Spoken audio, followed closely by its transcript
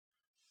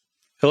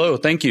Hello,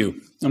 thank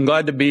you. I'm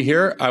glad to be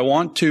here. I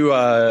want to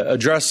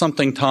address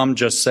something Tom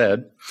just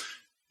said,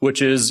 which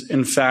is,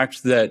 in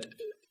fact, that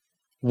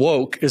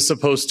woke is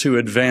supposed to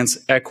advance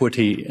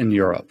equity in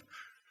Europe.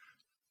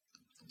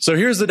 So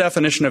here's the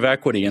definition of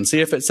equity, and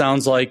see if it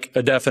sounds like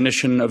a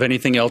definition of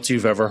anything else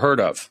you've ever heard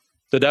of.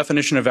 The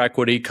definition of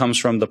equity comes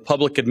from the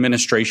public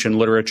administration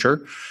literature.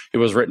 It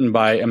was written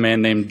by a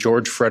man named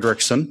George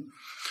Frederickson.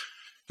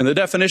 And the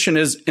definition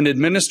is an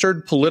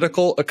administered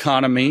political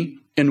economy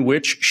in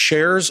which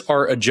shares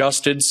are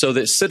adjusted so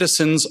that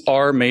citizens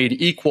are made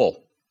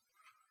equal.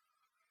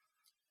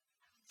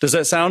 Does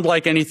that sound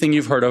like anything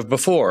you've heard of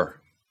before?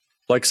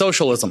 Like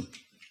socialism?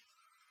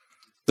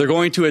 They're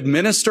going to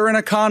administer an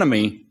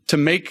economy to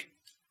make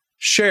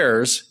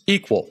shares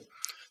equal.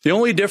 The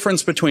only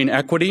difference between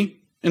equity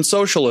and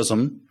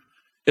socialism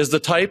is the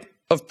type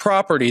of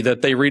property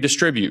that they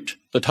redistribute,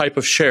 the type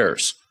of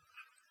shares.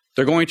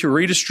 They're going to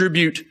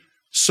redistribute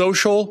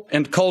social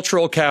and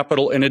cultural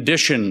capital in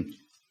addition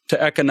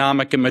to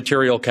economic and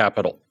material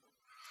capital.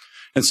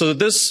 And so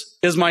this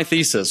is my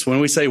thesis when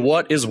we say,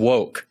 what is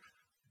woke?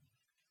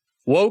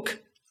 Woke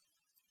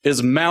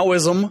is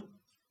Maoism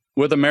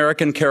with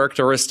American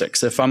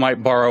characteristics, if I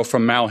might borrow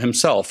from Mao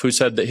himself, who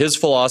said that his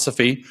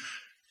philosophy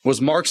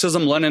was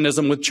Marxism,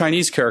 Leninism with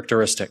Chinese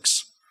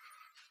characteristics,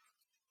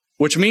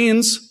 which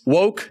means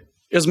woke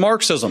is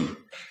Marxism.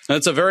 And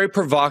it's a very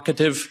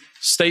provocative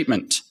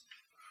statement.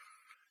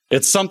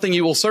 It's something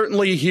you will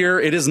certainly hear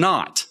it is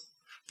not,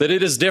 that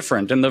it is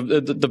different. And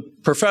the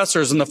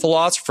professors and the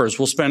philosophers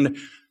will spend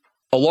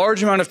a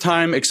large amount of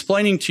time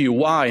explaining to you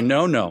why.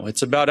 No,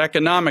 it's about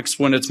economics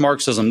when it's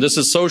Marxism. This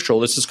is social,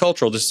 this is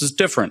cultural, this is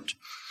different.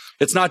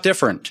 It's not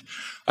different.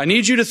 I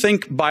need you to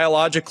think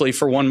biologically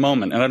for one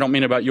moment, and I don't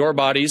mean about your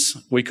bodies.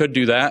 We could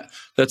do that.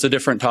 That's a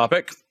different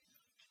topic.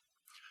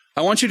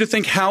 I want you to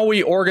think how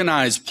we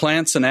organize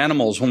plants and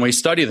animals when we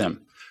study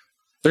them.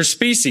 They're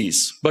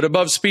species, but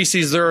above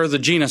species, there are the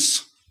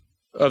genus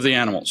of the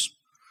animals.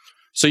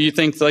 So you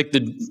think like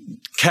the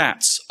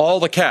cats, all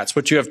the cats,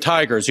 but you have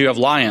tigers, you have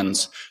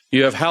lions,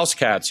 you have house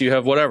cats, you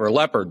have whatever,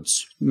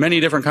 leopards,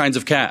 many different kinds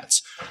of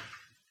cats.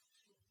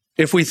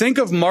 If we think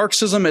of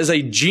Marxism as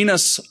a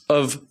genus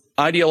of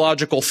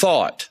ideological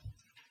thought,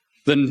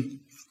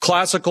 then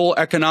classical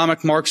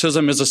economic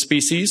Marxism is a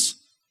species.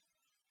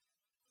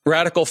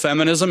 Radical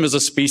feminism is a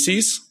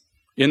species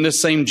in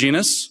this same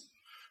genus.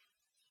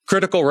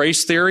 Critical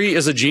race theory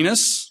is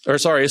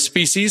a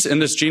species in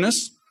this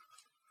genus.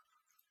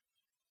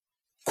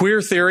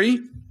 Queer theory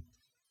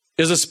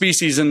is a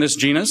species in this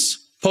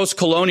genus.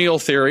 Post-colonial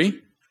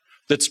theory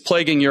that's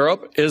plaguing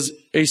Europe is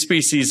a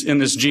species in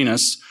this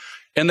genus.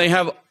 And they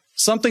have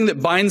something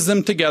that binds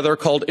them together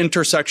called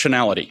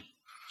intersectionality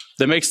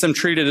that makes them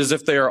treated as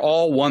if they are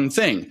all one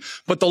thing.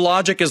 But the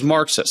logic is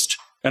Marxist.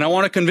 And I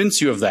want to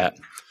convince you of that.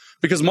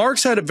 Because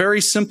Marx had a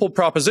very simple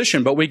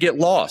proposition, but we get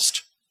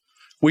lost.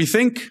 We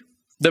think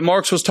that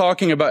Marx was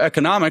talking about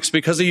economics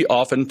because he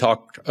often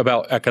talked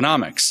about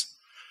economics.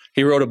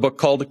 He wrote a book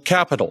called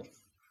Capital.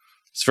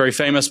 It's a very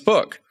famous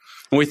book.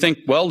 And we think,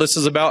 well, this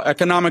is about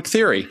economic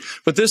theory.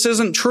 But this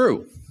isn't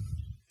true.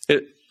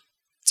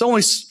 It's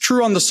only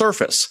true on the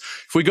surface.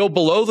 If we go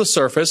below the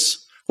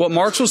surface, what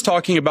Marx was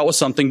talking about was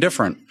something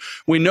different.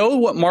 We know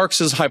what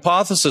Marx's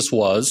hypothesis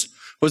was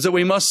that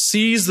we must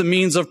seize the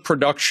means of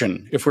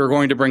production if we're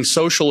going to bring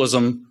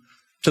socialism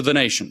to the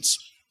nations,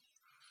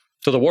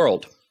 to the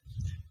world.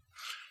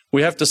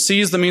 We have to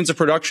seize the means of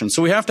production.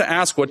 So we have to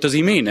ask, what does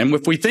he mean? And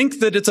if we think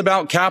that it's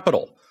about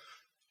capital,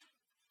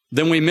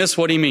 then we miss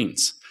what he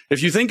means.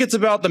 If you think it's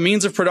about the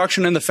means of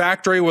production in the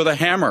factory with a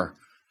hammer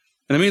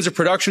and the means of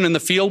production in the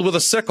field with a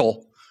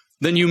sickle,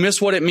 then you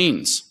miss what it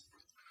means.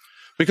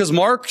 Because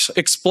Marx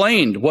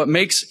explained what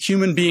makes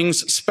human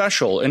beings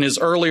special in his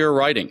earlier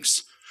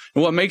writings.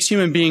 And what makes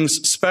human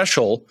beings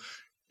special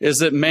is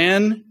that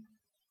man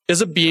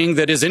is a being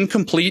that is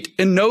incomplete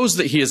and knows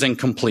that he is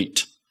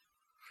incomplete.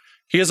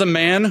 He is a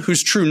man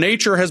whose true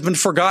nature has been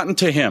forgotten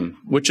to him,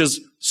 which is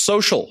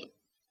social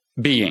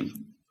being.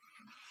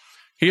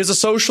 He is a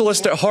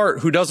socialist at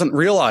heart who doesn't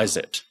realize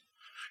it.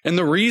 And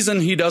the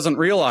reason he doesn't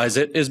realize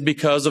it is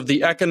because of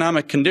the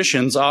economic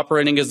conditions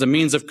operating as the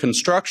means of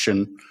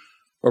construction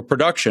or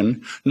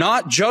production,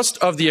 not just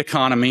of the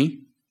economy,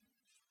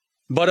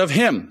 but of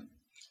him,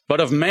 but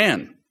of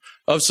man,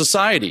 of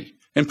society,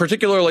 and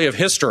particularly of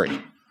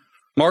history.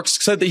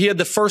 Marx said that he had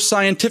the first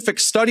scientific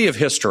study of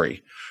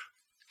history.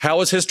 How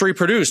was history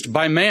produced?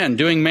 By man,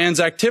 doing man's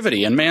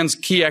activity. And man's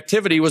key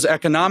activity was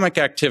economic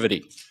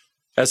activity,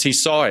 as he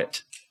saw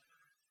it.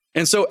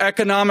 And so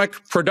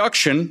economic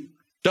production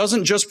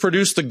doesn't just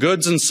produce the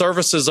goods and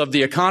services of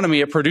the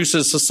economy, it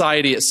produces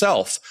society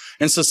itself.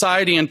 And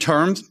society, in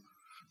turn,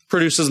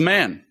 produces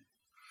man.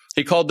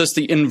 He called this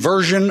the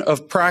inversion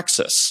of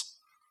praxis.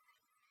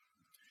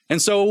 And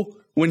so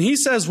when he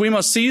says we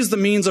must seize the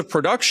means of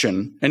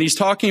production, and he's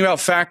talking about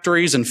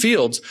factories and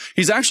fields,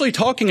 he's actually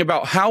talking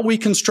about how we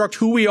construct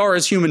who we are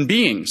as human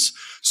beings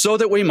so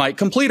that we might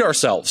complete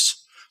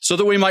ourselves, so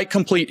that we might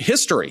complete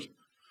history.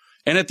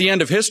 And at the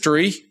end of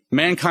history,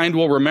 mankind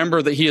will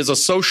remember that he is a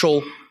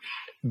social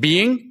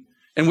being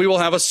and we will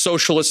have a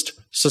socialist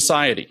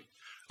society,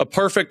 a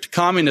perfect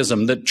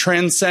communism that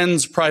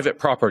transcends private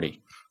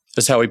property,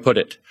 is how he put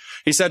it.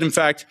 He said, in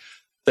fact,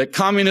 that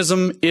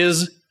communism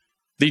is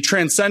the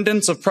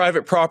transcendence of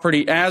private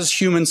property as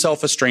human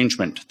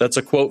self-estrangement. That's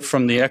a quote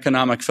from the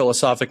Economic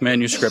Philosophic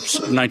Manuscripts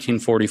of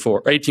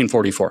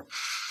 1844.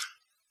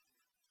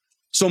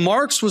 So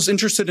Marx was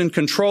interested in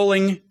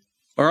controlling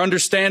or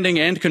understanding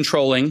and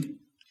controlling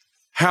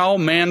how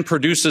man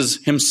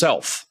produces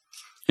himself.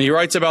 And he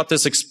writes about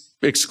this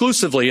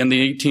exclusively in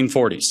the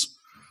 1840s,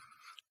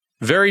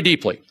 very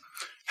deeply.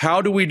 How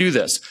do we do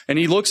this? And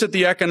he looks at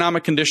the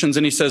economic conditions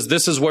and he says,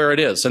 this is where it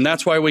is. And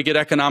that's why we get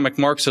economic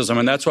Marxism.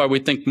 And that's why we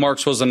think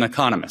Marx was an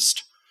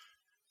economist.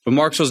 But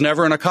Marx was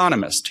never an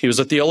economist. He was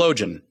a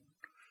theologian.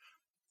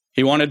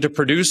 He wanted to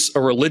produce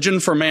a religion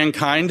for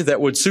mankind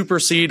that would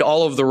supersede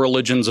all of the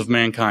religions of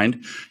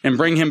mankind and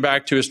bring him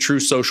back to his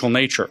true social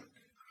nature.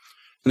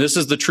 And this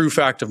is the true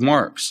fact of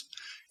Marx.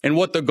 And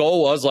what the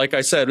goal was, like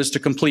I said, is to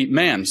complete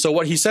man. So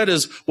what he said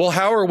is, well,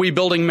 how are we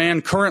building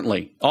man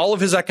currently? All of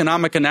his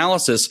economic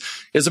analysis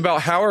is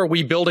about how are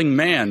we building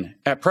man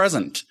at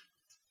present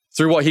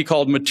through what he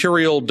called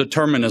material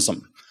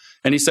determinism.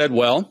 And he said,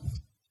 well,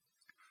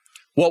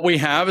 what we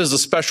have is a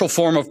special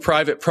form of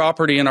private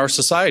property in our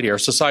society. Our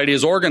society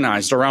is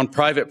organized around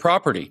private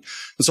property.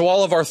 And so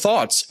all of our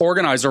thoughts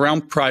organize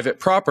around private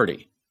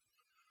property.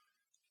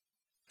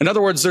 In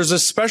other words, there's a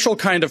special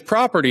kind of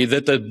property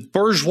that the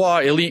bourgeois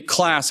elite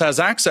class has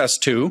access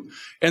to,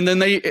 and then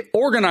they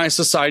organize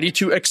society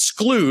to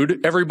exclude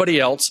everybody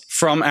else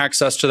from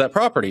access to that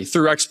property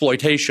through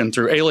exploitation,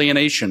 through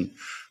alienation,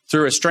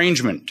 through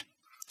estrangement,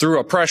 through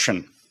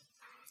oppression.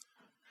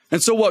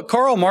 And so what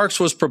Karl Marx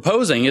was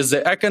proposing is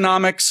that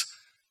economics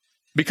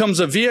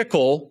becomes a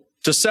vehicle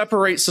to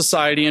separate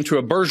society into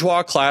a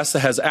bourgeois class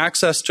that has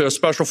access to a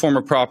special form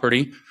of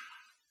property.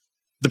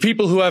 The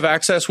people who have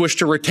access wish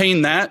to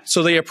retain that,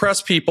 so they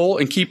oppress people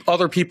and keep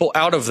other people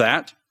out of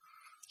that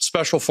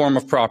special form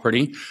of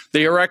property.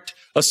 They erect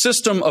a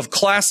system of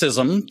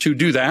classism to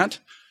do that.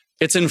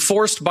 It's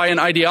enforced by an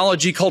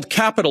ideology called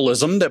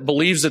capitalism that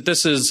believes that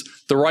this is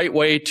the right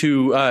way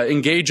to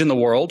engage in the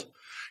world.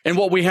 And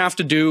what we have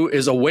to do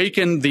is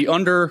awaken the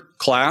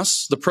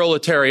underclass, the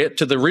proletariat,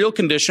 to the real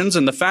conditions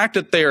and the fact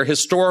that they are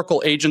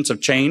historical agents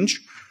of change,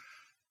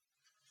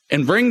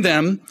 and bring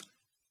them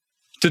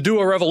to do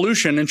a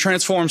revolution and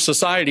transform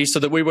society so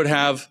that we would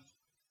have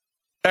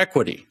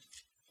equity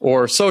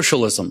or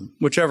socialism,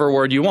 whichever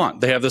word you want.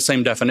 They have the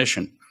same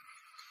definition.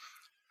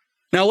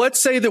 Now, let's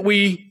say that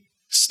we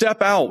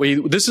step out.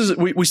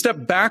 We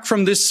step back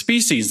from this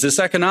species, this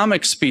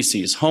economic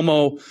species,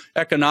 Homo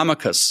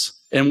economicus,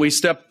 and we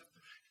step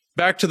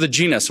back to the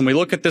genus, and we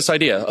look at this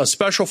idea, a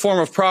special form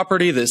of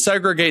property that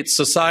segregates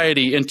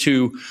society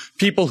into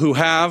people who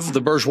have, the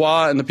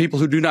bourgeois, and the people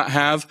who do not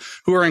have,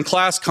 who are in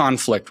class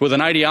conflict with an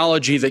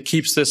ideology that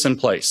keeps this in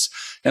place.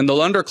 And the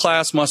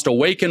underclass must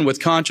awaken with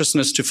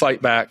consciousness to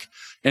fight back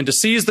and to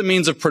seize the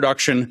means of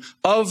production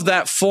of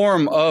that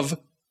form of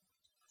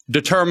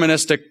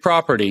deterministic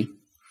property.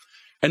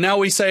 And now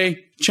we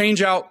say,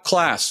 change out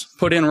class,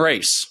 put in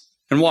race.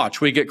 And watch,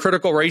 we get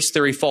critical race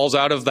theory falls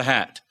out of the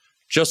hat.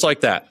 Just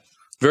like that.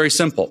 Very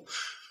simple.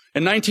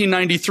 In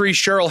 1993,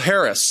 Cheryl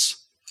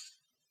Harris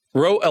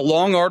wrote a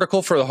long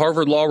article for the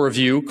Harvard Law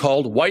Review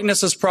called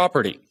Whiteness as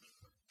Property.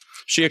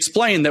 She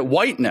explained that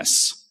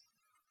whiteness,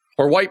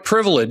 or white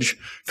privilege,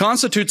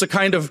 constitutes a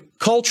kind of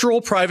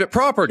cultural private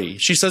property.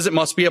 She says it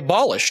must be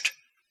abolished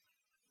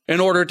in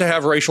order to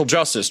have racial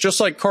justice. Just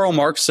like Karl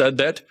Marx said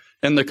that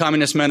in the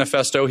Communist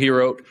Manifesto, he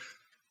wrote,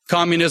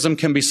 communism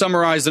can be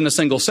summarized in a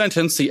single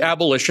sentence, the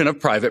abolition of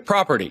private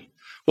property.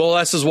 Well,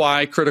 this is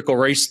why critical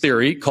race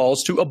theory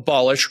calls to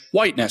abolish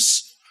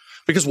whiteness,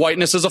 because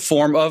whiteness is a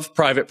form of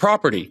private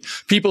property.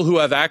 People who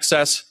have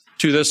access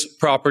to this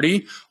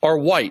property are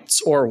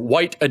whites or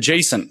white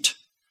adjacent,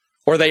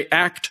 or they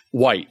act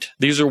white.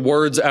 These are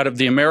words out of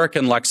the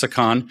American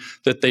lexicon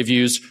that they've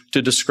used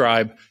to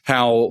describe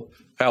how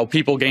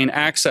people gain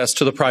access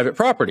to the private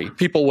property.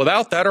 People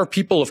without that are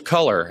people of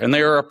color, and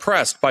they are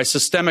oppressed by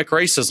systemic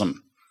racism.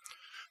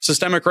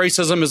 Systemic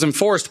racism is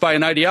enforced by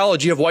an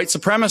ideology of white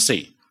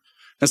supremacy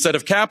instead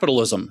of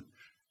capitalism.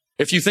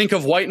 If you think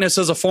of whiteness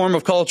as a form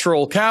of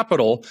cultural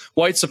capital,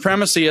 white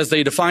supremacy, as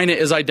they define it,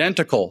 is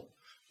identical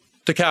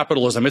to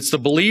capitalism. It's the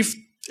belief,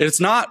 it's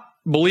not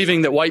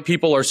believing that white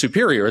people are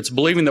superior. It's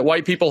believing that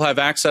white people have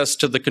access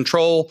to the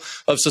control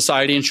of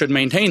society and should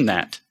maintain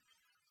that.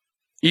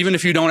 Even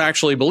if you don't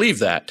actually believe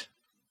that.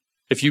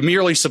 If you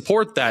merely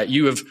support that,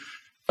 you have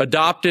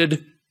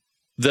adopted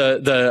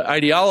the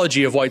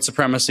ideology of white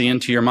supremacy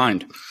into your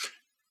mind.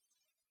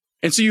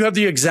 And so you have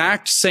the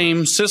exact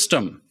same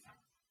system.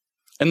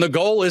 And the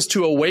goal is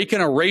to awaken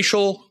a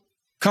racial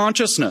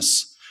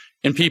consciousness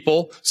in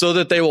people so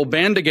that they will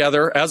band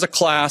together as a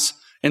class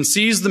and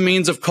seize the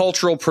means of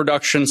cultural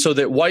production so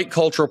that white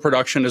cultural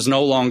production is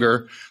no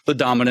longer the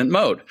dominant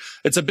mode.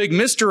 It's a big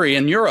mystery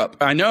in Europe,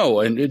 I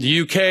know, in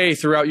the UK,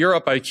 throughout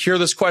Europe, I hear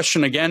this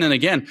question again and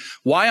again.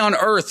 Why on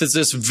earth is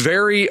this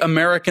very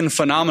American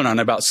phenomenon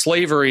about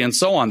slavery and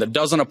so on that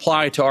doesn't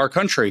apply to our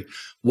country?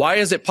 Why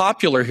is it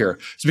popular here?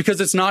 It's because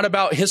it's not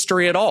about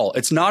history at all.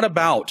 It's not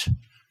about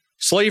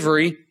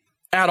slavery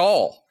at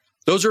all.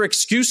 Those are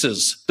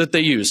excuses that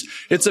they use.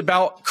 It's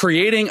about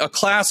creating a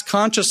class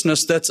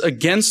consciousness that's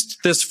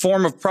against this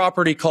form of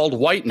property called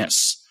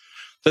whiteness,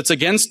 that's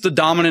against the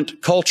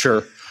dominant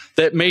culture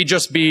that may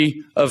just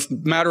be a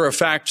matter of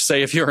fact,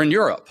 say, if you're in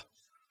Europe.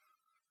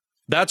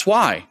 That's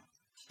why.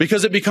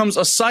 Because it becomes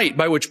a site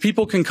by which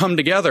people can come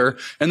together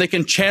and they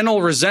can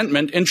channel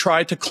resentment and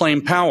try to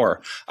claim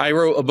power. I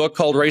wrote a book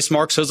called Race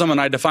Marxism,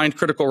 and I defined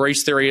critical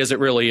race theory as it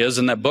really is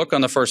in that book on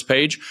the first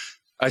page.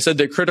 I said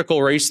that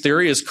critical race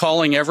theory is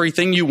calling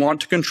everything you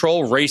want to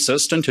control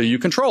racist until you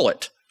control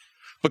it.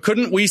 But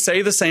couldn't we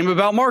say the same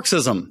about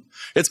Marxism?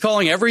 It's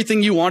calling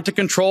everything you want to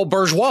control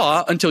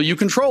bourgeois until you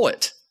control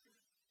it.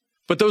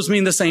 But those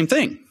mean the same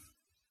thing.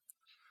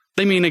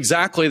 They mean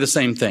exactly the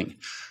same thing.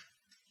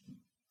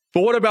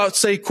 But what about,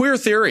 say, queer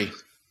theory?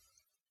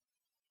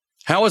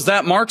 How is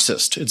that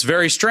Marxist? It's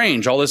very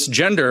strange, all this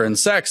gender and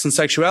sex and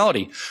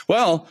sexuality.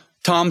 Well,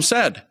 Tom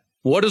said,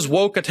 what does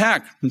woke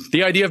attack?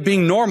 The idea of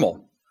being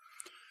normal.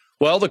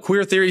 Well, the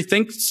queer theory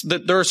thinks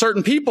that there are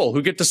certain people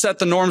who get to set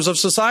the norms of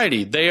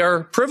society. They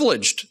are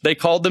privileged. They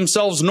call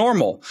themselves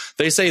normal.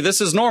 They say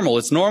this is normal.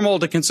 It's normal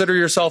to consider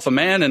yourself a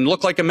man and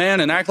look like a man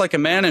and act like a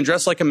man and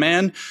dress like a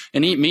man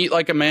and eat meat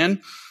like a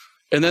man.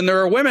 And then there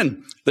are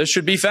women that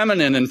should be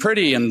feminine and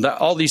pretty and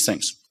all these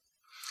things.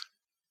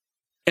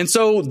 And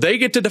so they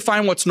get to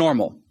define what's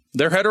normal.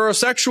 They're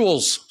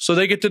heterosexuals, so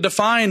they get to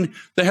define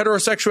the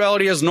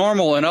heterosexuality as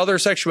normal and other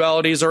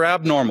sexualities are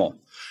abnormal.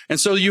 And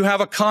so you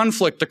have a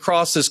conflict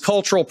across this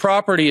cultural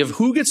property of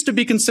who gets to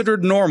be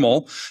considered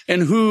normal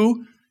and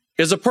who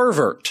is a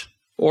pervert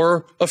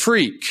or a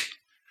freak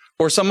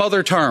or some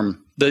other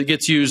term that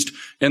gets used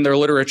in their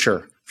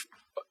literature.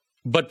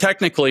 But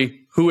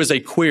technically, who is a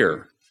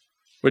queer,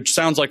 which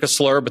sounds like a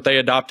slur, but they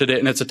adopted it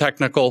and it's a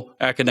technical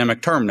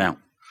academic term now.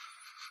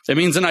 It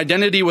means an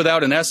identity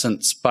without an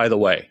essence, by the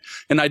way.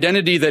 An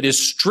identity that is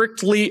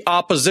strictly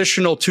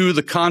oppositional to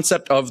the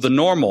concept of the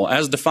normal,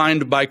 as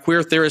defined by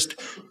queer theorist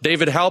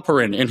David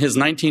Halperin in his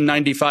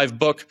 1995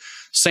 book,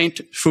 Saint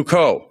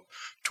Foucault,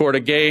 Toward a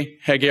Gay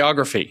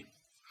Hagiography.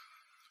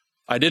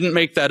 I didn't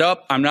make that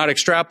up. I'm not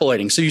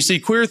extrapolating. So you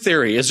see, queer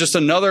theory is just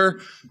another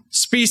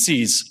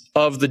species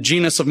of the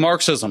genus of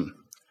Marxism.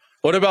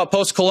 What about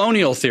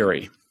post-colonial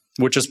theory,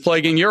 which is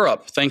plaguing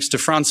Europe, thanks to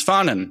Frantz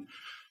Fanon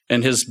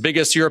and his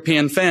biggest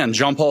European fan,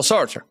 Jean-Paul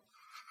Sartre?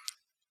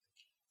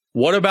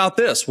 What about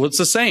this? Well, it's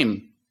the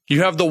same.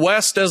 You have the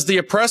West as the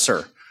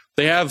oppressor.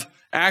 They have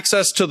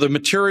access to the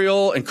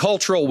material and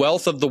cultural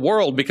wealth of the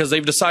world because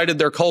they've decided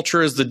their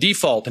culture is the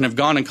default and have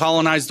gone and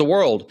colonized the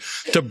world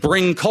to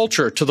bring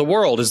culture to the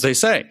world, as they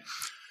say.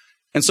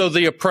 And so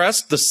the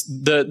oppressed,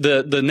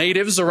 the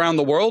natives around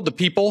the world, the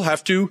people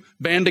have to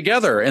band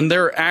together, and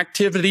their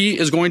activity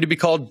is going to be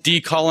called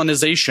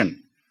decolonization.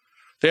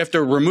 They have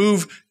to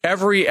remove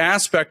every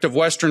aspect of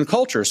Western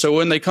culture. So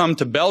when they come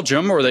to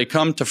Belgium or they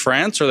come to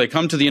France or they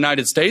come to the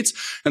United States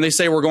and they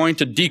say we're going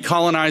to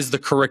decolonize the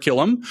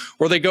curriculum,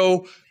 or they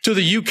go to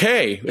the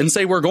UK and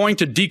say we're going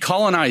to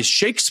decolonize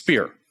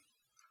Shakespeare,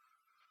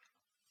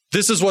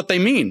 this is what they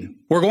mean.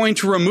 We're going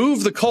to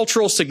remove the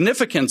cultural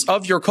significance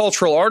of your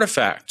cultural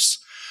artifacts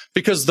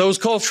because those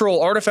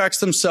cultural artifacts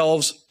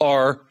themselves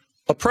are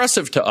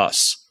oppressive to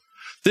us.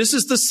 This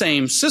is the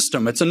same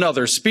system. It's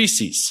another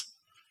species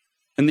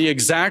in the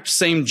exact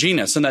same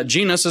genus. And that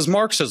genus is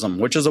Marxism,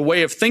 which is a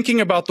way of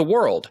thinking about the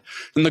world.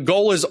 And the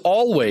goal is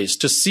always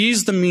to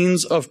seize the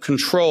means of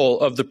control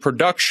of the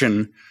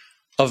production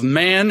of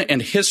man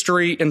and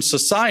history and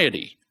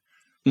society.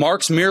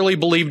 Marx merely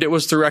believed it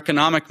was through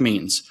economic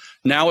means.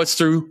 Now it's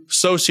through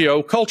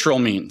socio-cultural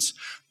means.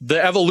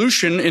 The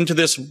evolution into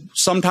this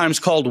sometimes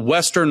called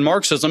Western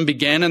Marxism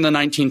began in the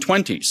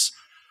 1920s.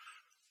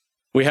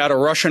 We had a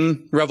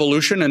Russian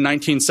Revolution in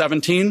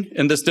 1917,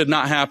 and this did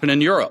not happen in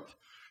Europe.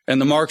 And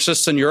the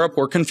Marxists in Europe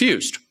were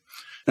confused.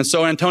 And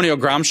so Antonio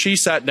Gramsci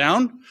sat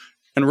down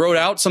and wrote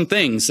out some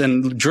things.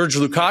 And George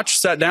Lukács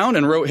sat down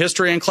and wrote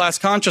History and Class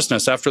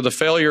Consciousness after the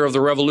failure of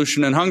the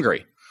revolution in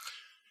Hungary.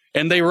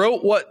 And they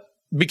wrote what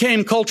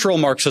became cultural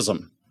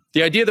Marxism.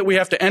 The idea that we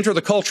have to enter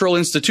the cultural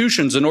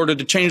institutions in order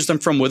to change them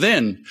from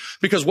within,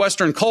 because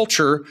Western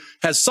culture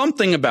has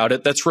something about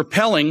it that's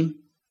repelling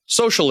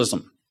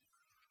socialism.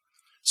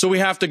 So we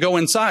have to go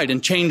inside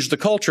and change the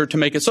culture to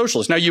make it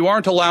socialist. Now, you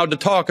aren't allowed to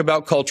talk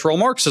about cultural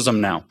Marxism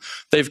now.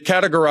 They've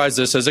categorized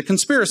this as a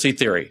conspiracy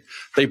theory.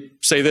 They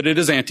say that it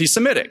is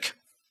anti-Semitic.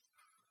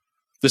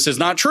 This is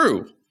not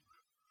true.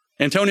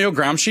 Antonio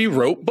Gramsci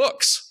wrote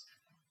books.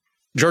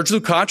 George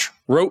Lukács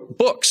wrote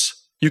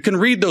books. You can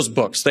read those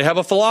books. They have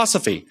a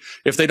philosophy.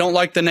 If they don't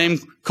like the name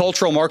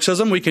cultural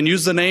Marxism, we can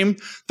use the name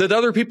that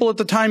other people at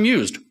the time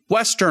used,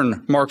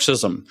 Western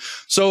Marxism.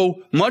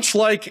 So much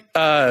like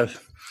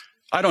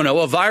I don't know,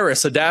 a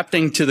virus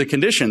adapting to the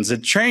conditions.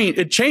 It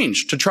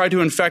changed to try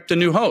to infect a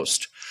new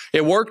host.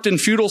 It worked in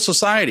feudal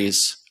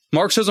societies.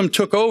 Marxism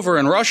took over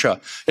in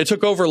Russia. It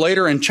took over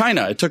later in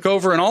China. It took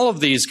over in all of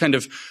these kind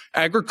of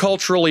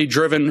agriculturally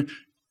driven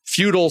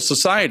feudal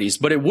societies,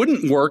 but it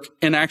wouldn't work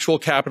in actual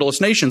capitalist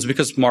nations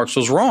because Marx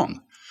was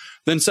wrong.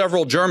 Then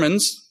several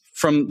Germans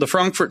from the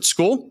Frankfurt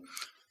School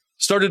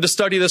started to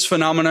study this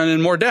phenomenon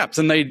in more depth,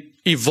 and they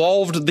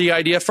evolved the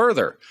idea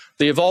further.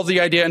 They evolved the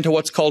idea into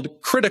what's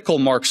called critical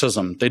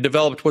Marxism. They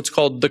developed what's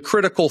called the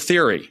critical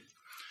theory.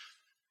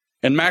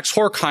 And Max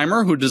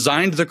Horkheimer, who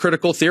designed the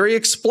critical theory,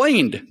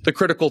 explained the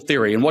critical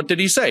theory. And what did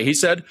he say? He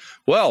said,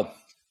 well,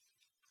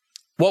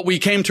 what we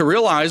came to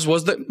realize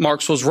was that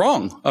Marx was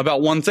wrong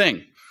about one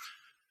thing.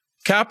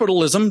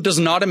 Capitalism does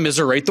not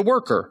immiserate the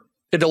worker.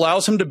 It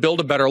allows him to build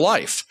a better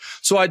life.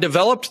 So I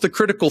developed the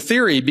critical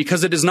theory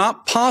because it is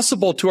not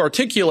possible to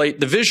articulate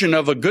the vision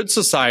of a good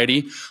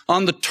society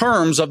on the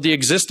terms of the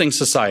existing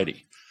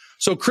society.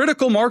 So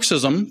critical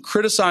Marxism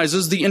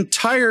criticizes the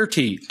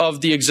entirety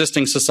of the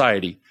existing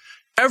society.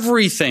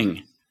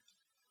 Everything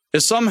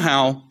is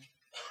somehow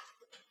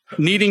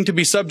needing to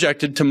be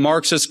subjected to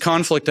Marxist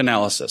conflict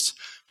analysis.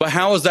 But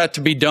how is that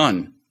to be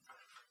done?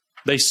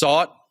 They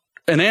sought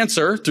an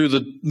answer through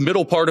the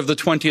middle part of the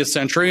 20th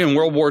century, and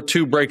World War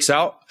II breaks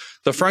out.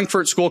 The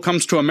Frankfurt School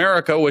comes to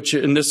America, which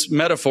in this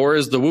metaphor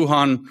is the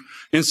Wuhan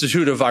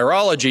Institute of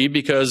Virology,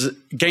 because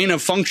gain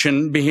of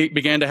function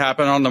began to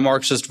happen on the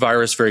Marxist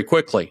virus very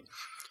quickly.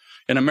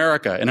 In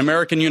America, and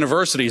American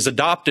universities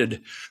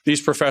adopted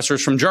these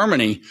professors from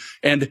Germany.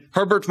 And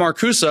Herbert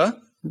Marcuse,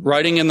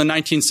 writing in the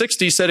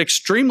 1960s, said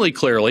extremely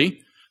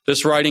clearly,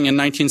 this writing in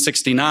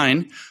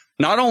 1969,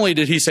 not only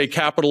did he say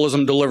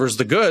capitalism delivers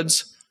the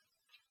goods,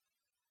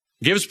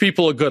 gives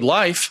people a good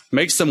life,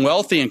 makes them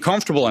wealthy and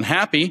comfortable and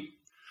happy,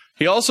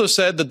 he also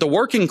said that the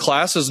working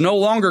class is no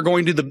longer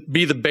going to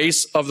be the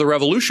base of the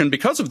revolution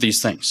because of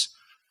these things.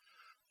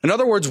 In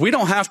other words, we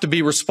don't have to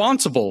be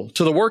responsible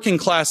to the working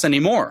class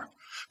anymore,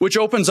 which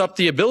opens up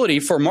the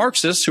ability for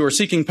Marxists who are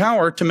seeking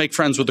power to make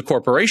friends with the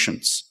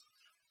corporations.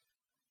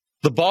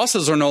 The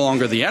bosses are no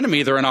longer the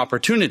enemy, they're an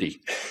opportunity.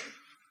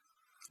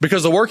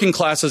 Because the working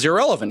class is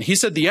irrelevant. He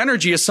said the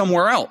energy is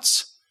somewhere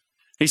else.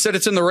 He said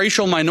it's in the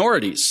racial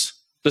minorities,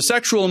 the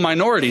sexual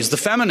minorities, the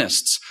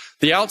feminists,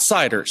 the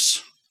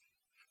outsiders.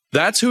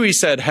 That's who he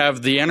said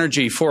have the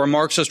energy for a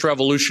Marxist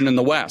revolution in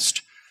the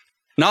West,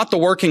 not the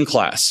working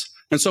class.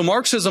 And so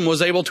Marxism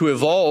was able to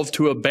evolve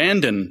to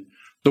abandon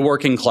the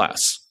working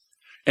class.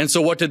 And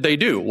so what did they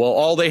do? Well,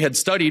 all they had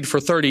studied for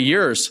 30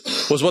 years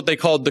was what they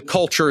called the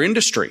culture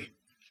industry.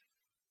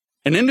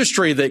 An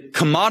industry that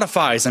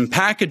commodifies and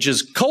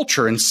packages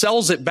culture and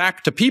sells it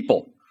back to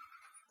people.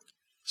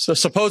 So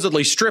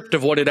supposedly stripped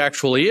of what it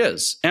actually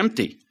is,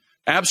 empty,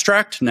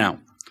 abstract now.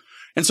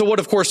 And so what,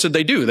 of course, did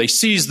they do? They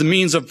seized the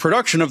means of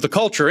production of the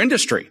culture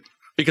industry,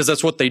 because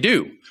that's what they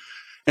do.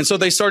 And so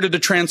they started to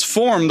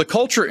transform the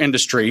culture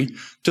industry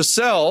to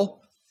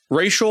sell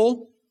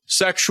racial,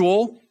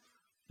 sexual,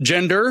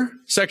 gender,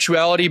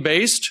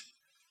 sexuality-based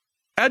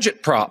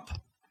agitprop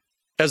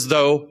as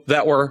though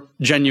that were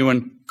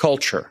genuine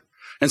culture.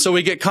 And so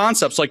we get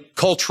concepts like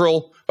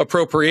cultural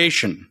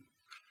appropriation.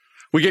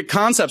 We get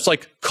concepts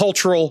like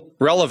cultural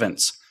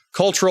relevance,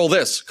 cultural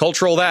this,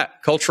 cultural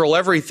that, cultural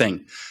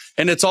everything.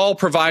 And it's all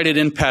provided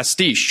in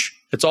pastiche.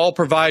 It's all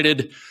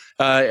provided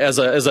as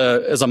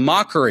a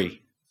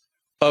mockery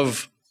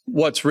of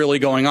what's really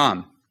going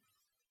on.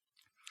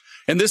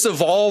 And this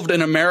evolved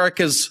in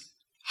America's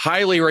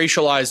highly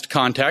racialized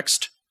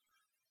context.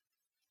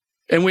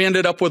 And we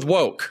ended up with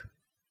woke,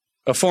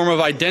 a form of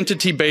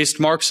identity-based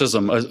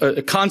Marxism,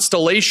 a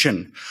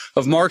constellation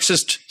of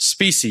Marxist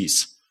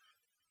species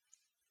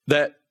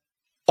that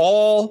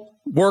all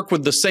work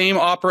with the same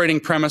operating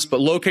premise but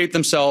locate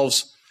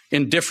themselves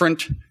in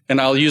different,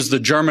 and I'll use the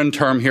German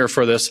term here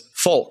for this,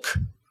 folk.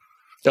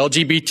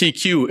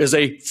 LGBTQ is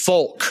a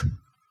folk.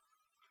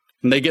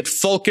 And they get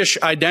folkish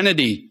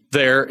identity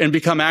there and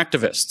become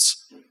activists.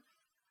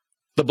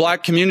 The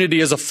black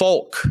community is a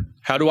folk.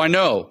 How do I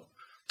know?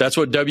 That's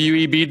what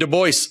W.E.B. Du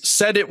Bois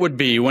said it would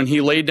be when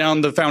he laid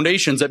down the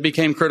foundations that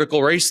became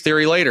critical race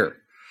theory later.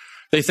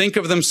 They think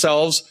of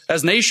themselves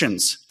as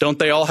nations. Don't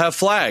they all have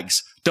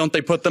flags? Don't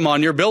they put them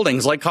on your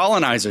buildings like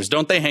colonizers?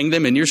 Don't they hang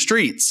them in your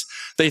streets?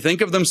 They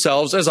think of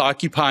themselves as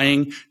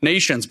occupying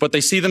nations, but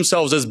they see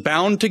themselves as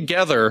bound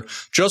together,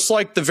 just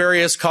like the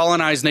various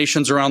colonized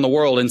nations around the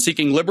world, in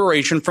seeking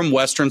liberation from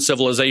Western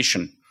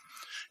civilization.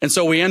 And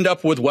so we end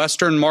up with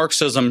Western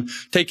Marxism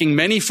taking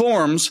many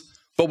forms,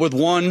 but with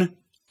one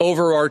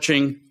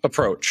overarching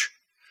approach.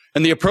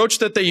 And the approach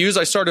that they use,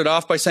 I started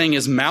off by saying,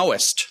 is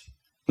Maoist,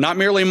 not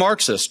merely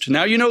Marxist.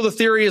 Now you know the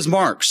theory is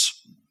Marx.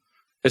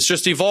 It's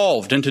just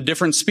evolved into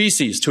different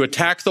species to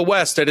attack the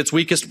West at its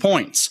weakest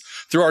points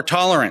through our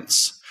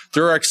tolerance,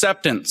 through our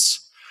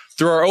acceptance,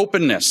 through our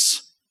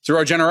openness, through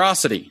our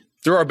generosity,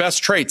 through our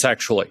best traits,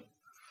 actually.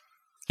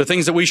 The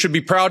things that we should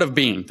be proud of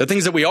being, the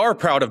things that we are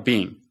proud of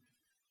being.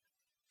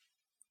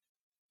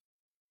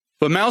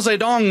 But Mao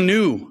Zedong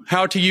knew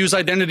how to use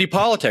identity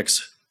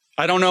politics.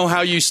 I don't know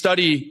how you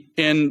study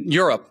in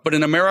Europe, but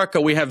in America,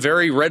 we have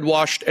very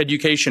red-washed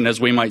education, as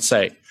we might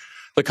say.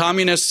 The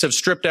communists have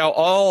stripped out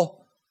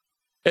all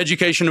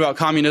education about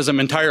communism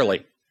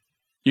entirely.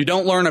 You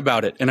don't learn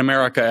about it in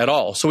America at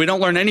all. So we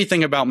don't learn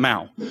anything about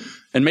Mao.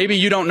 And maybe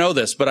you don't know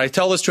this, but I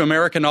tell this to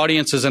American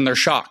audiences and they're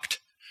shocked.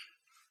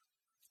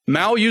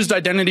 Mao used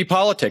identity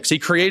politics. He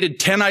created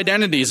 10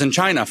 identities in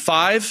China.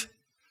 5,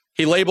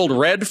 he labeled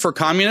red for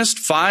communist.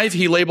 5,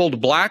 he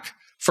labeled black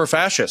for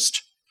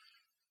fascist.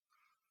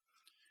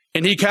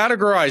 And he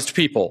categorized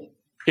people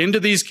into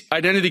these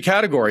identity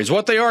categories.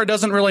 What they are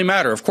doesn't really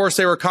matter. Of course,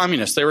 they were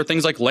communists. They were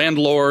things like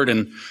landlord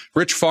and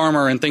rich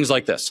farmer and things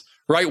like this.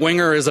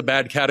 Right-winger is a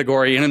bad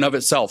category in and of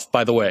itself,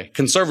 by the way.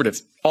 Conservative,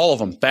 all of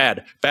them,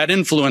 bad. Bad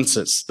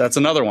influences, that's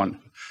another one.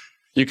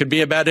 You could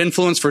be a bad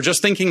influence for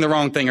just thinking the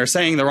wrong thing or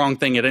saying the wrong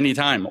thing at any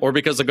time, or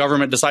because the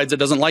government decides it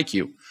doesn't like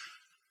you.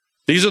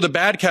 These are the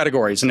bad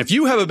categories. And if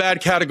you have a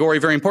bad category,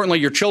 very importantly,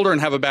 your children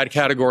have a bad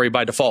category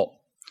by default.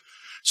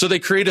 So they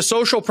create a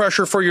social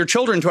pressure for your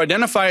children to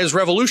identify as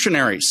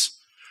revolutionaries,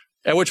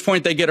 at which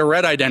point they get a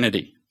red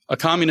identity, a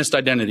communist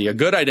identity, a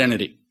good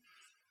identity.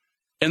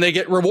 And they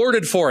get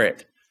rewarded for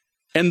it.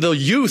 And the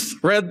youth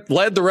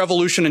led the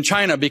revolution in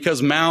China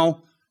because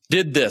Mao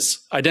did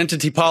this,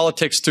 identity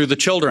politics through the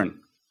children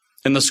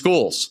in the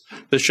schools.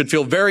 This should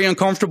feel very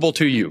uncomfortable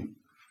to you.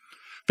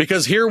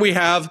 Because here we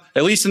have,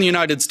 at least in the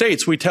United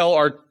States, we tell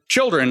our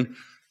children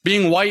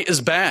being white is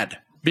bad.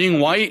 Being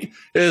white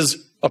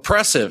is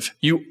oppressive.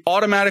 You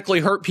automatically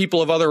hurt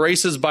people of other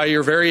races by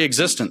your very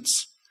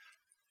existence.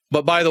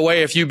 But by the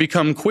way, if you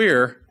become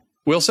queer,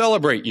 we'll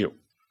celebrate you.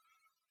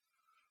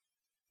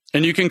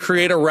 And you can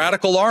create a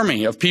radical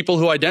army of people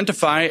who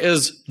identify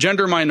as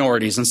gender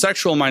minorities and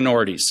sexual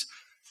minorities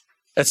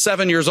at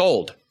 7 years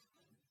old.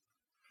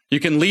 You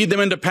can lead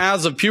them into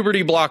paths of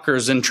puberty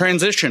blockers and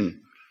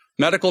transition,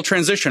 medical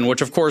transition,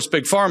 which of course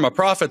Big Pharma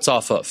profits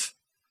off of.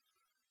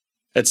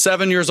 At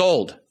 7 years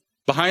old,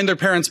 behind their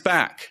parents'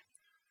 back.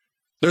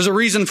 There's a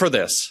reason for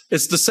this.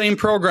 It's the same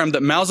program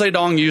that Mao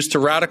Zedong used to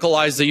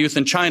radicalize the youth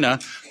in China.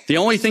 The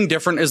only thing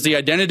different is the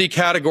identity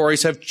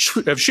categories have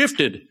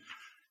shifted.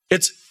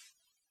 It's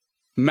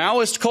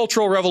Maoist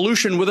cultural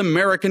revolution with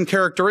American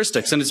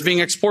characteristics, and it's being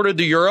exported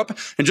to Europe.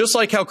 And just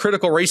like how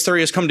critical race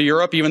theory has come to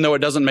Europe, even though it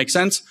doesn't make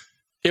sense,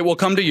 it will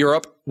come to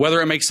Europe,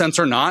 whether it makes sense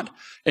or not,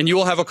 and you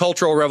will have a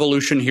cultural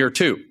revolution here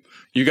too.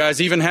 You guys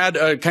even had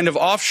a kind of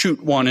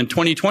offshoot one in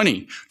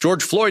 2020.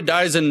 George Floyd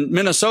dies in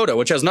Minnesota,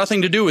 which has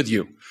nothing to do with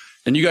you.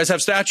 And you guys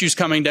have statues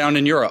coming down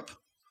in Europe.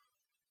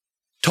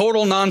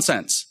 Total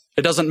nonsense.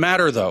 It doesn't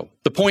matter, though.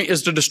 The point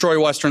is to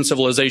destroy Western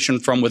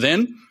civilization from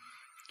within,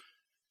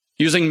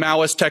 using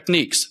Maoist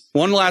techniques.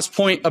 One last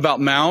point about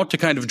Mao to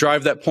kind of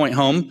drive that point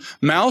home.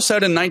 Mao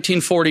said in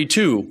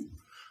 1942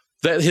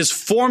 that his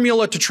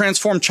formula to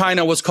transform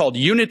China was called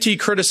unity,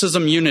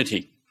 criticism,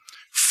 unity.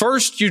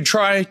 First, you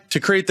try to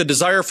create the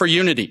desire for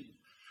unity.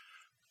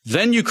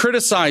 Then you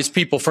criticize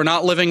people for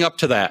not living up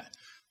to that.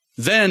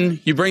 Then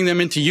you bring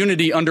them into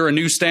unity under a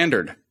new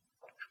standard.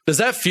 Does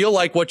that feel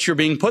like what you're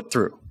being put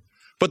through?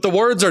 But the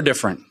words are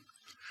different.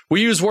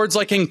 We use words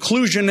like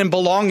inclusion and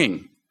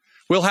belonging.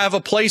 We'll have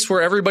a place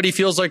where everybody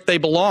feels like they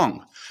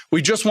belong.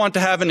 We just want to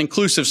have an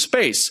inclusive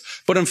space.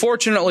 But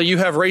unfortunately, you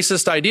have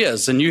racist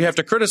ideas and you have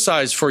to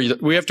criticize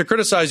we have to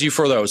criticize you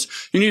for those.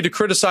 You need to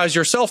criticize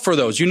yourself for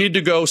those. You need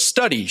to go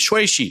study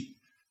shuishi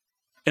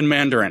in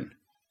Mandarin,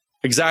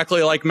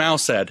 exactly like Mao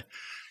said.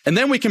 And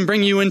then we can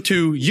bring you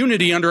into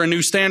unity under a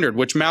new standard,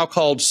 which Mao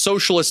called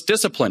socialist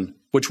discipline,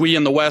 which we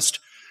in the West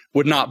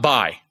would not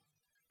buy.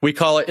 We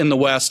call it in the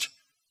West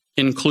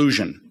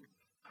inclusion.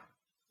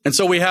 And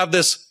so we have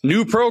this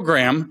new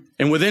program,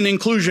 and within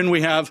inclusion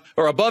we have,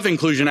 or above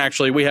inclusion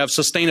actually, we have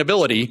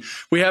sustainability.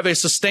 We have a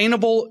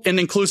sustainable and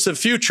inclusive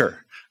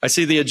future. I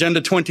see the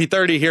Agenda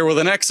 2030 here with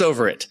an X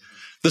over it.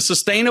 The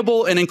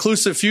sustainable and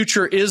inclusive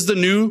future is the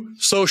new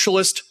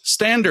socialist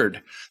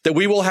standard, that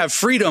we will have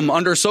freedom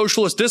under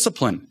socialist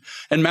discipline.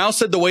 And Mao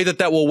said the way that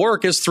that will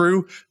work is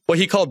through what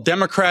he called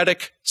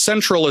democratic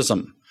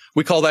centralism.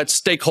 We call that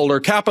stakeholder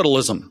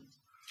capitalism.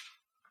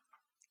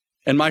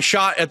 And my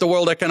shot at the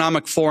World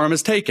Economic Forum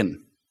is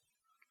taken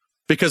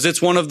because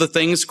it's one of the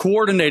things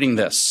coordinating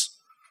this.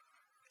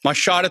 My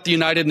shot at the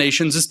United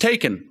Nations is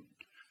taken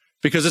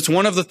because it's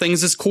one of the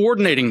things that's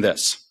coordinating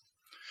this.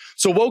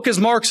 So woke is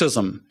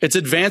Marxism. It's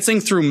advancing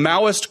through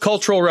Maoist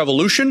cultural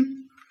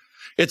revolution.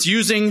 It's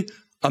using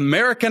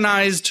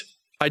Americanized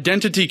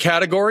identity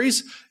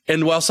categories.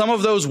 And while some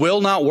of those will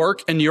not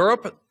work in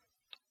Europe,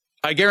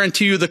 I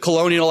guarantee you the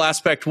colonial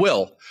aspect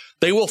will.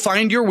 They will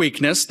find your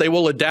weakness. They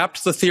will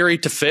adapt the theory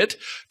to fit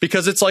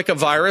because it's like a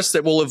virus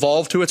that will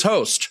evolve to its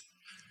host.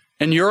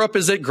 And Europe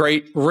is at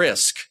great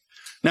risk.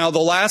 Now, the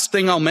last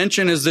thing I'll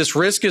mention is this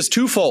risk is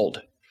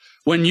twofold.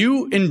 When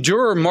you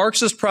endure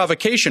Marxist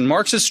provocation,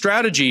 Marxist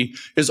strategy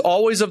is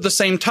always of the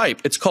same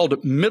type. It's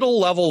called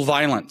middle-level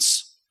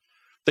violence.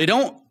 They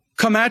don't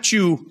come at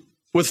you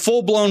with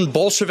full-blown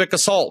Bolshevik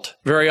assault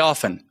very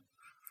often.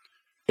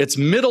 It's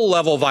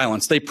middle-level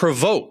violence. They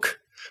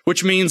provoke,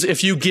 which means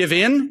if you give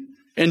in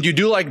and you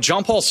do like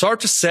Jean-Paul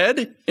Sartre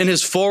said in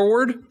his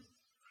foreword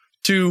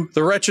to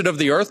The Wretched of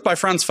the Earth by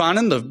Frantz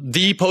Fanon,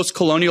 the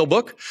post-colonial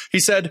book, he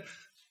said,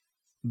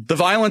 the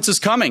violence is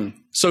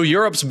coming. So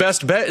Europe's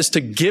best bet is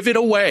to give it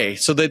away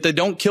so that they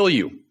don't kill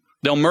you.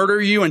 They'll murder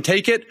you and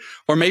take it,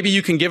 or maybe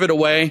you can give it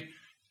away,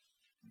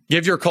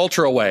 give your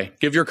culture away,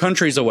 give your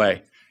countries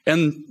away,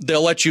 and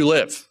they'll let you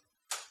live.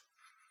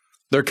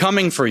 They're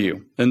coming for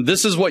you. And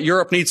this is what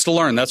Europe needs to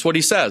learn. That's what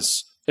he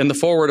says in the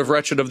foreword of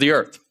Wretched of the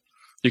Earth.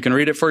 You can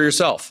read it for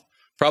yourself,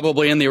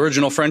 probably in the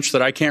original French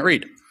that I can't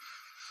read.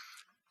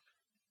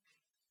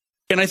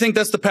 And I think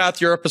that's the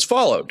path Europe has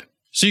followed.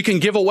 So you can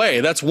give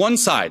away. That's one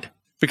side,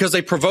 because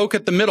they provoke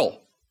at the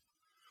middle.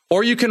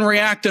 Or you can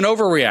react and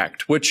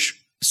overreact, which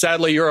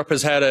sadly Europe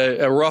has had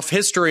a rough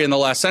history in the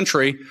last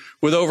century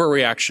with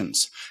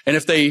overreactions. And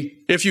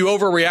if you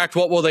overreact,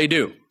 what will they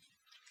do?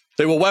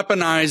 They will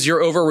weaponize your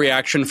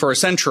overreaction for a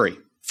century,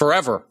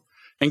 forever,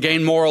 and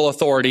gain moral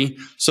authority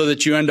so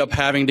that you end up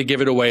having to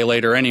give it away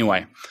later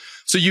anyway.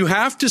 So you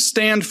have to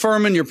stand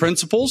firm in your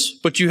principles,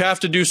 but you have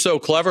to do so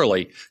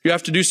cleverly. You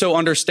have to do so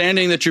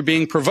understanding that you're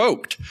being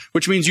provoked,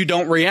 which means you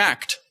don't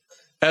react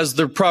as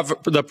the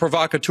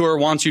provocateur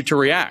wants you to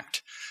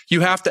react.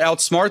 You have to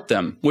outsmart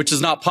them, which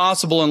is not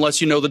possible unless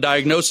you know the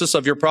diagnosis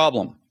of your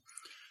problem.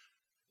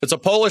 It's a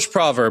Polish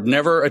proverb,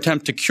 never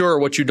attempt to cure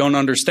what you don't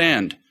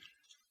understand.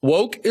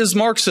 Woke is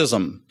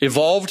Marxism,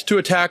 evolved to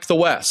attack the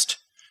West.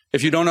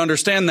 If you don't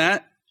understand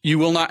that, you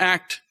will not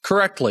act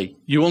correctly.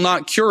 You will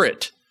not cure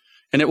it.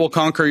 And it will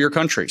conquer your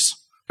countries.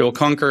 It will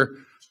conquer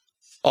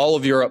all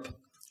of Europe,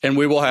 and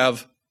we will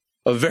have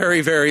a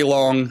very, very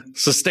long,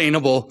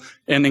 sustainable,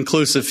 and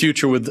inclusive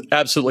future with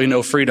absolutely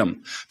no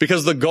freedom.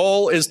 Because the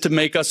goal is to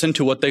make us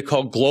into what they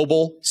call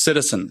global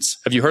citizens.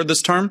 Have you heard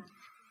this term?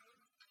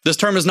 This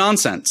term is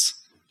nonsense.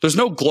 There's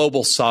no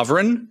global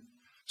sovereign,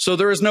 so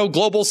there is no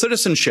global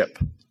citizenship.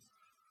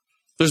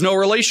 There's no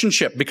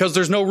relationship because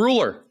there's no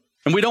ruler,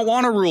 and we don't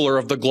want a ruler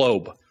of the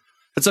globe.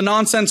 It's a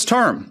nonsense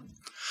term.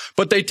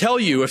 But they tell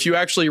you, if you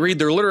actually read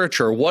their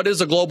literature, what is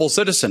a global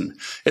citizen?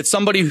 It's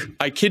somebody,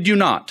 I kid you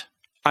not,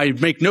 I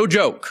make no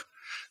joke.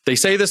 They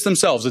say this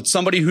themselves. It's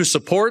somebody who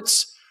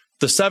supports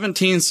the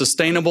 17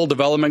 Sustainable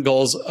Development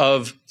Goals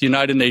of the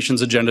United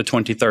Nations Agenda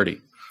 2030.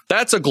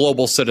 That's a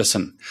global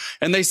citizen.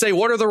 And they say,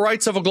 what are the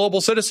rights of a global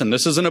citizen?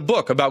 This is in a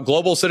book about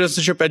global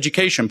citizenship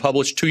education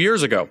published 2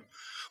 years ago.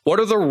 What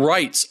are the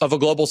rights of a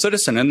global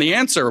citizen? And the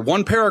answer,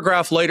 one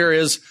paragraph later,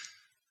 is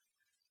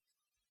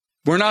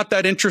we're not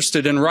that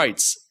interested in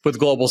rights with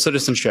global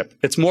citizenship.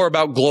 It's more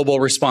about global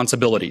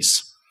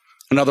responsibilities.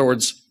 In other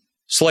words,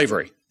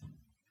 slavery.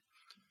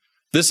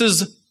 This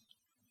is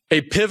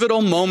a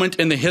pivotal moment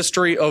in the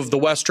history of the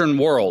Western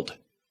world.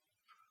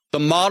 The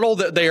model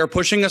that they are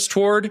pushing us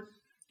toward,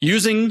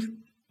 using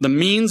the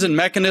means and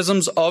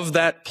mechanisms of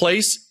that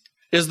place,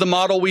 is the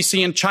model we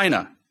see in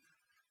China.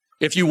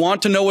 If you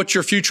want to know what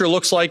your future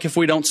looks like if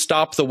we don't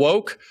stop the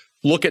woke,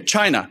 look at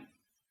China.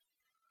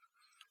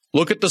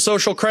 Look at the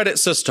social credit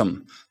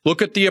system.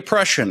 Look at the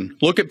oppression.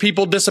 Look at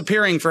people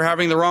disappearing for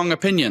having the wrong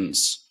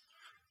opinions.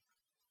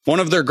 One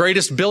of their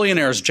greatest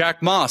billionaires,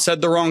 Jack Ma,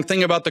 said the wrong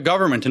thing about the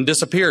government and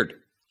disappeared.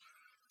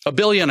 A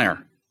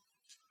billionaire.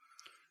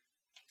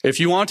 If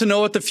you want to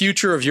know what the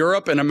future of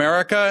Europe and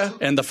America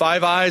and the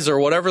Five Eyes or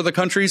whatever the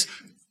countries,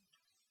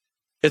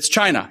 it's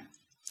China.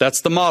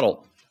 That's the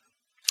model.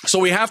 So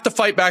we have to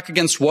fight back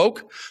against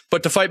woke,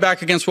 but to fight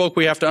back against woke,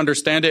 we have to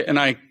understand it. And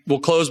I will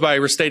close by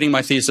restating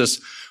my thesis.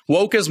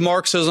 Woke as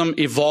Marxism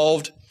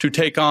evolved to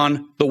take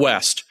on the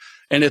West.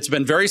 And it's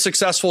been very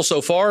successful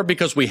so far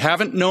because we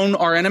haven't known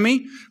our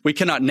enemy. We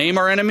cannot name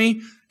our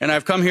enemy. And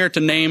I've come here to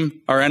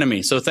name our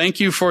enemy. So thank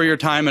you for your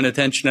time and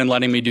attention and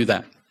letting me do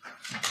that.